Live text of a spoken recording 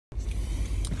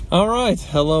All right,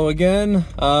 hello again.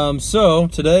 So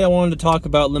today I wanted to talk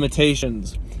about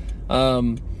limitations.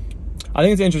 I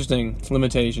think it's interesting,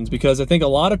 limitations, because I think a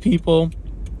lot of people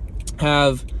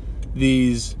have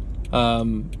these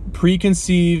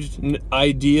preconceived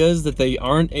ideas that they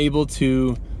aren't able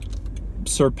to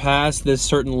surpass this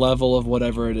certain level of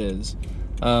whatever it is.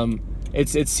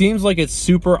 It seems like it's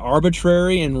super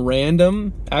arbitrary and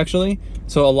random, actually.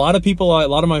 So a lot of people, a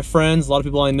lot of my friends, a lot of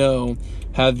people I know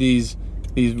have these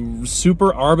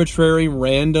super arbitrary,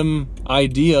 random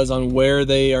ideas on where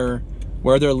their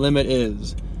limit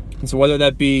is. And so whether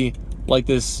that be like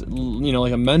this,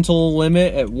 like a mental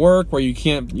limit at work where you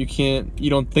don't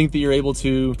think that you're able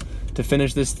to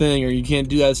finish this thing, or you can't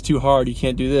do that, it's too hard, you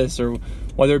can't do this, or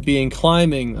whether it be in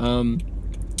climbing. A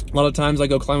lot of times I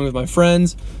go climbing with my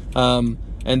friends, and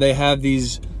they have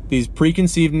these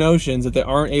preconceived notions that they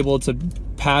aren't able to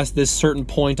pass this certain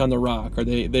point on the rock, or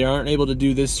they aren't able to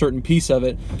do this certain piece of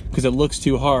it because it looks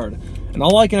too hard. And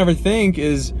all I can ever think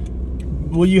is,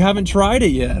 well, you haven't tried it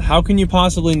yet. How can you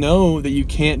possibly know that you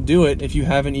can't do it if you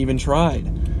haven't even tried?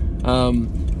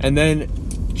 And then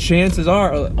chances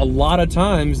are, a lot of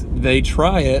times they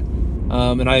try it,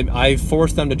 and I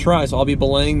force them to try. So I'll be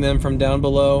belaying them from down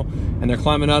below, and they're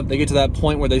climbing up. They get to that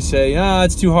point where they say,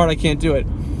 it's too hard, I can't do it.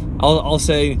 I'll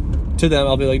say to them,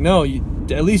 I'll be like, no, you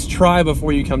at least try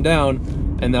before you come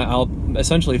down, and I'll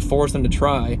essentially force them to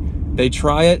try. They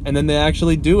try it, and then they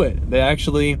actually do it. They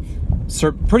actually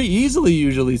pretty easily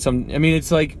usually.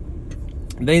 It's like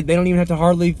they don't even have to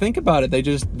hardly think about it. They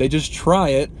just try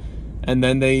it, and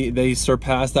then they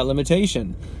surpass that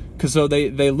limitation. Because so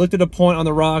they looked at a point on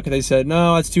the rock and they said,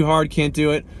 no, it's too hard, can't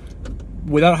do it,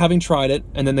 without having tried it,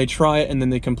 and then they try it, and then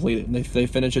they complete it, and they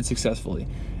finish it successfully.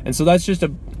 And so that's just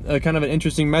a kind of an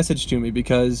interesting message to me,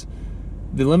 because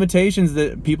the limitations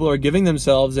that people are giving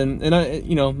themselves, and I,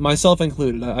 myself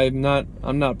included, I'm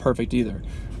not perfect either,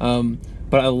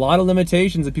 but a lot of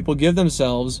limitations that people give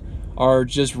themselves are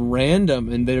just random,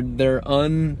 and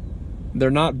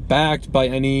they're not backed by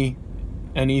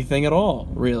anything at all,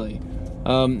 really.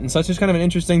 And so that's just kind of an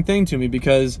interesting thing to me,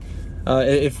 because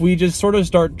if we just sort of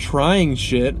start trying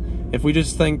shit, if we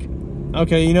just think,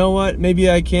 okay, you know what, maybe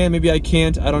I can, maybe I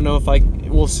can't, I don't know if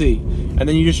we'll see, and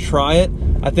then you just try it,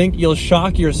 I think you'll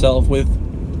shock yourself with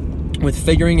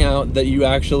figuring out that you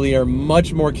actually are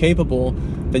much more capable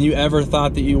than you ever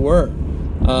thought that you were.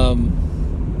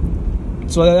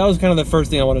 So that was kind of the first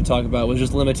thing I want to talk about, was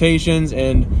just limitations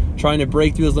and trying to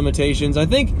break through those limitations. I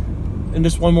think, and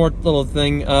just one more little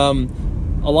thing,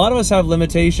 a lot of us have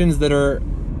limitations that are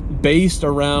based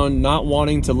around not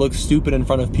wanting to look stupid in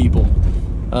front of people.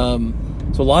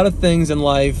 So a lot of things in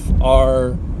life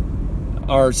are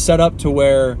set up to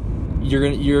where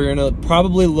you're gonna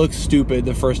probably look stupid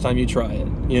the first time you try it,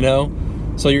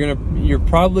 so you're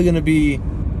probably gonna be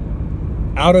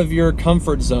out of your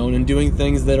comfort zone and doing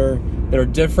things that are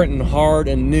different and hard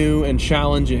and new and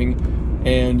challenging,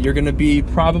 and you're gonna be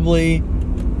probably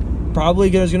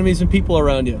there's gonna be some people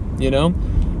around you, and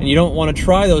you don't want to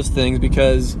try those things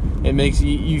because it makes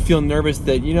you feel nervous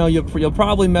that you'll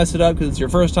probably mess it up because it's your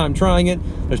first time trying it.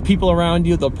 There's people around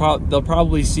you, they'll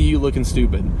probably see you looking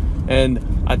stupid.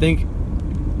 And I think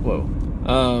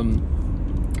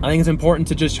it's important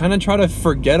to just try to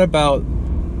forget about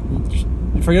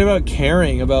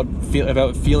caring about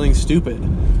feeling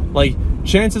stupid. Like,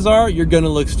 chances are you're gonna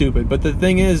look stupid, but the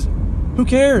thing is, who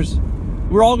cares?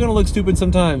 We're all gonna look stupid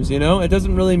sometimes, it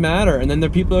doesn't really matter. And then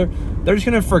they're just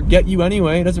gonna forget you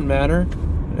anyway. It doesn't matter.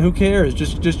 Who cares?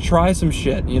 Just try some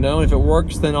shit, If it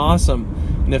works, then awesome,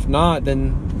 and if not,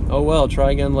 then oh well,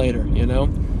 try again later,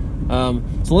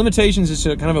 So limitations is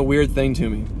just kind of a weird thing to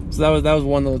me. So that was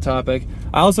one little topic.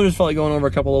 I also just felt like going over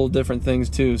a couple little different things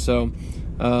too. So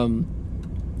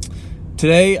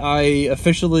today I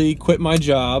officially quit my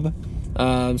job.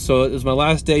 So it was my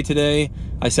last day today.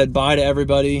 I said bye to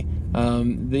everybody.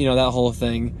 That whole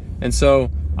thing. And so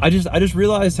I just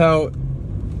realized how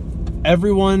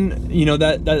everyone,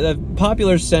 that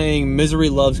popular saying, misery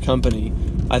loves company,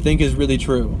 I think is really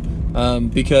true.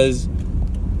 Because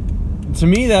to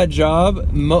me, that job,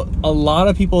 a lot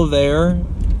of people there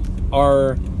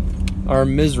are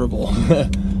miserable.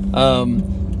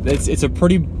 It's a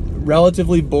pretty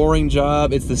relatively boring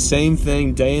job. It's the same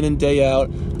thing day in and day out.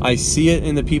 I see it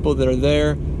in the people that are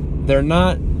there. They're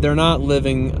not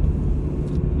living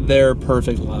their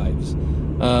perfect lives.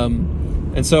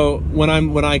 And so when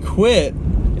I quit,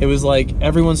 it was like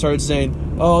everyone started saying,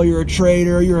 "Oh, you're a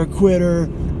traitor, you're a quitter,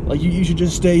 like you should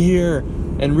just stay here."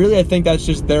 And really, I think that's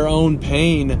just their own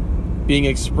pain being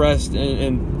expressed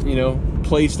and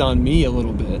placed on me a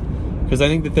little bit, because I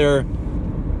think that they're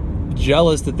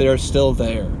jealous that they're still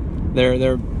there.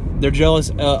 They're they're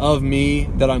jealous of me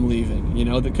that I'm leaving, you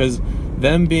know, because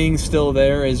them being still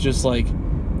there is just like,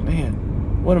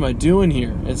 man, what am I doing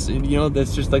here? It's, you know,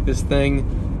 that's just like this thing.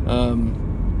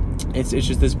 It's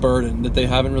just this burden that they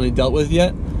haven't really dealt with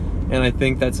yet. And I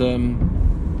think that's,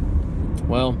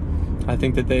 well, I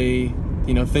think that they,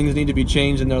 you know, things need to be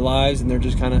changed in their lives, and they're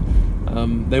just kind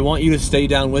of, they want you to stay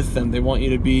down with them. They want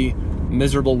you to be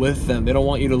miserable with them. They don't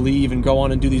want you to leave and go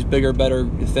on and do these bigger, better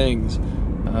things.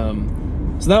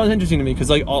 So that was interesting to me, because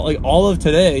like all of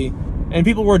today, and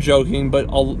people were joking, but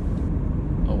oh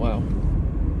wow.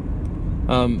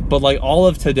 But like all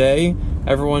of today,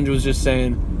 everyone was just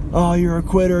saying, oh, you're a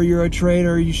quitter, you're a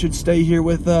traitor, you should stay here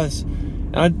with us.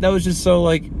 And that was just so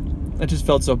like, that just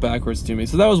felt so backwards to me.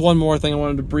 So that was one more thing I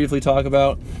wanted to briefly talk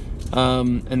about.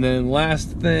 And then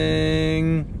last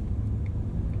thing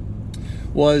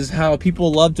was how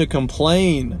people love to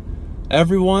complain.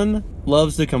 Everyone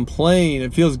loves to complain.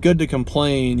 It feels good to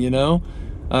complain, you know?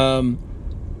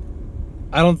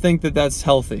 I don't think that that's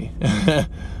healthy.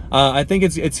 I think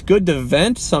it's good to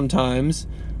vent sometimes,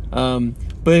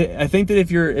 but I think that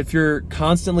if you're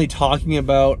constantly talking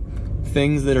about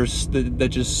things that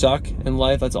just suck in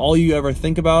life, that's all you ever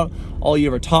think about, all you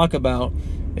ever talk about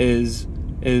is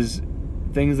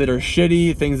things that are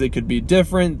shitty, things that could be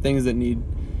different, things that need.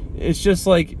 It's just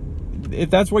like, if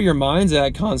that's where your mind's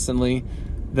at constantly,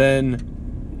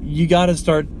 then you gotta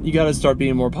start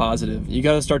being more positive. You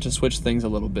gotta start to switch things a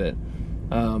little bit.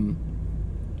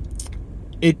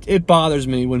 It bothers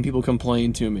me when people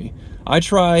complain to me. I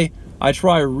try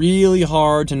really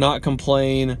hard to not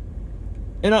complain,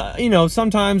 and you know,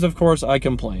 sometimes of course I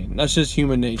complain. That's just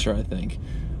human nature, I think.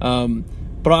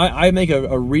 But I make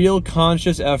a real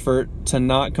conscious effort to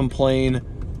not complain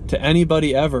to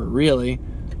anybody ever, really.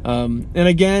 And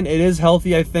again, it is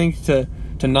healthy, I think, to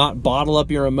not bottle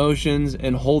up your emotions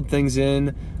and hold things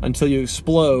in until you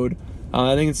explode.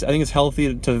 I think it's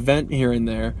healthy to vent here and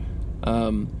there.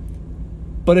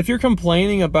 But if you're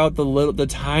complaining about the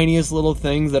tiniest little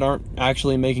things that aren't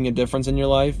actually making a difference in your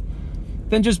life,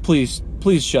 then just please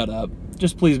shut up.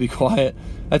 Just please be quiet.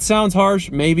 That sounds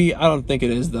harsh, maybe. I don't think it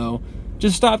is, though.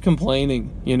 Just stop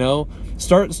complaining, you know?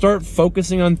 Start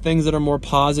focusing on things that are more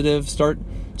positive. Start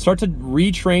to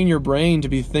retrain your brain to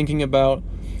be thinking about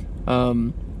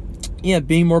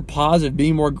being more positive,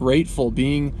 being more grateful,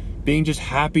 being just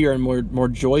happier and more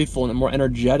joyful and more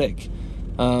energetic.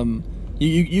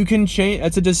 You can change.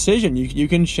 It's a decision. You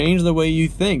can change the way you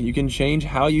think. You can change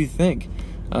how you think.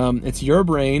 It's your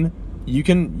brain. You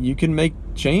can make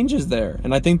changes there,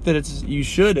 and I think that you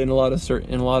should in a lot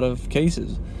of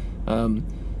cases.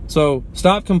 So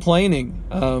stop complaining.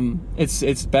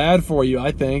 It's bad for you,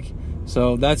 I think.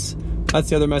 So that's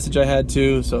the other message I had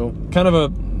too. So kind of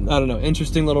a, I don't know,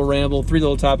 interesting little ramble, 3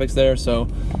 little topics there. So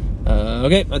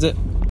okay, that's it.